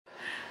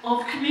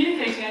of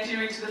communicating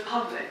engineering to the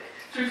public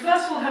through,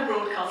 first of all, her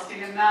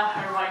broadcasting and now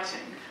her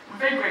writing. We're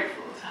very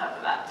grateful to her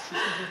for that.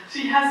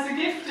 She has the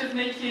gift of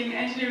making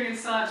engineering and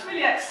science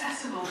really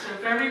accessible to a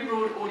very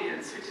broad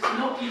audience, which is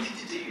not easy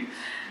to do.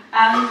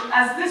 And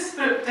as this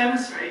book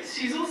demonstrates,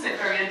 she's also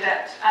very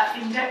adept at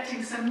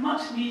injecting some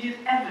much needed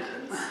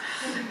evidence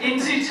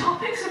into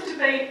topics of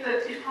debate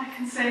that, if I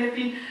can say, have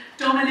been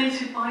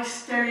dominated by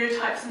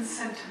stereotypes and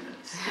sentiment.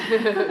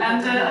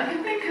 And I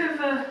can think of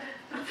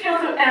a few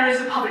other areas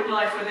of public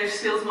life where those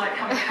skills might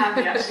come in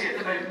handy actually at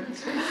the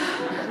moment.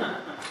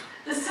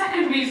 The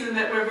second reason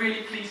that we're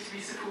really pleased to be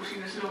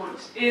supporting this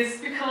launch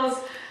is because,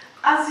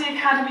 as the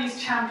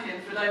Academy's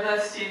champion for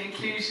diversity and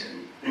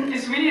inclusion,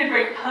 it's really a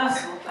great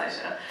personal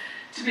pleasure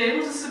to be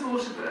able to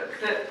support a book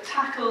that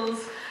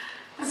tackles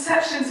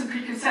perceptions and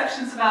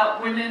preconceptions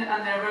about women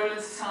and their role in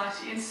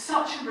society in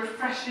such a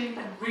refreshing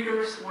and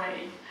rigorous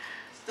way.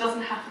 It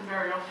doesn't happen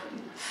very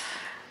often.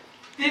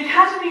 The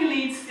Academy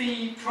leads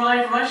the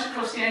drive right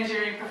across the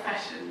engineering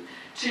profession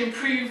to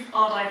improve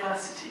our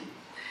diversity.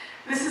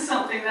 This is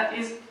something that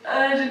is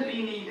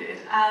urgently needed,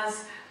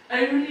 as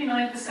only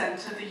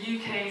 9% of the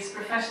UK's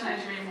professional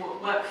engineering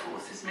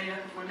workforce is made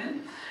up of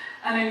women,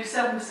 and only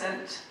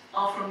 7%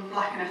 are from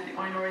black and ethnic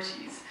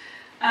minorities.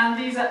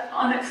 And these are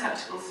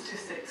unacceptable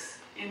statistics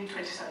in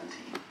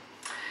 2017.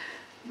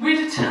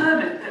 We're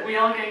determined that we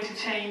are going to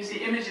change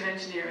the image of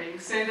engineering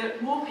so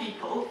that more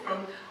people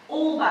from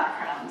all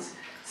backgrounds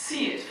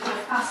see it for the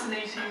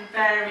fascinating,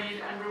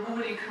 varied and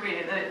rewarding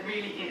career that it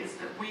really is,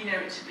 that we know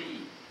it to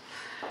be.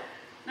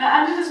 Now,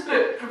 Angela's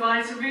book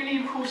provides a really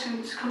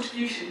important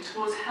contribution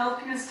towards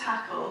helping us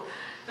tackle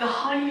the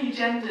highly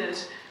gendered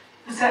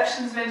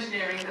perceptions of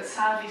engineering that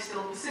sadly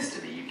still persist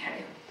in the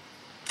UK.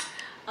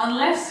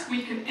 Unless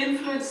we can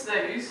influence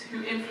those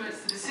who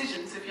influence the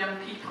decisions of young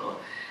people,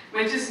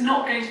 we're just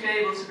not going to be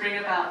able to bring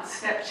about the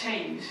step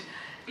change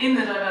in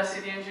the diversity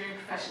of the engineering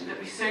profession that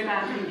we so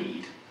badly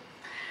need.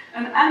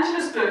 And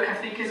Angela's book, I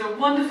think, is a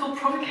wonderful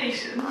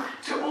provocation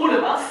to all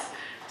of us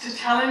to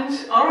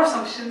challenge our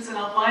assumptions and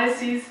our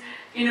biases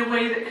in a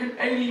way that can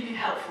only be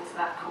helpful to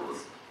that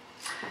cause.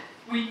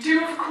 We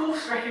do, of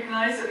course,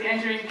 recognise that the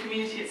engineering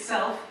community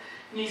itself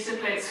needs to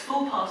play its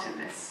full part in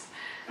this,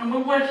 and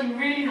we're working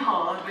really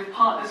hard with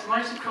partners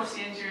right across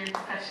the engineering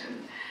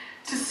profession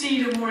to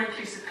seed a more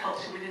inclusive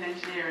culture within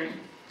engineering.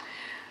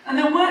 And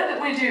the work that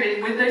we're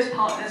doing with those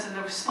partners and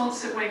the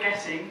response that we're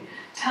getting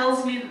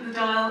tells me that the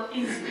dial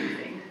is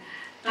moving.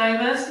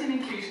 Diversity and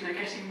inclusion are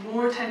getting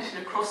more attention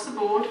across the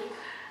board,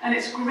 and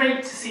it's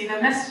great to see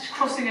the message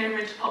crossing over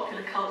into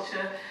popular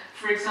culture,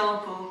 for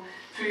example,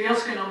 through the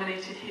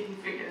Oscar-nominated Hidden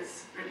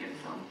Figures, brilliant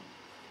film.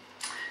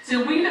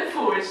 So we look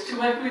forward to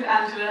working with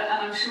Angela,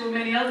 and I'm sure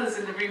many others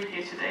in the room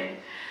here today,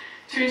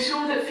 to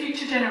ensure that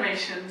future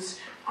generations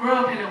grow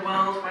up in a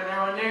world where there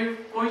are no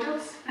boy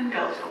jobs and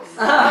girl jobs.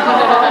 And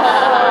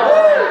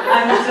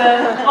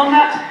on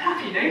that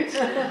happy note,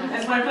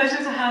 it's my pleasure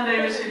to hand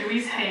over to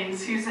Louise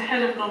Haynes, who's the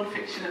head of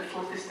non-fiction at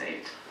Fourth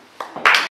Estate.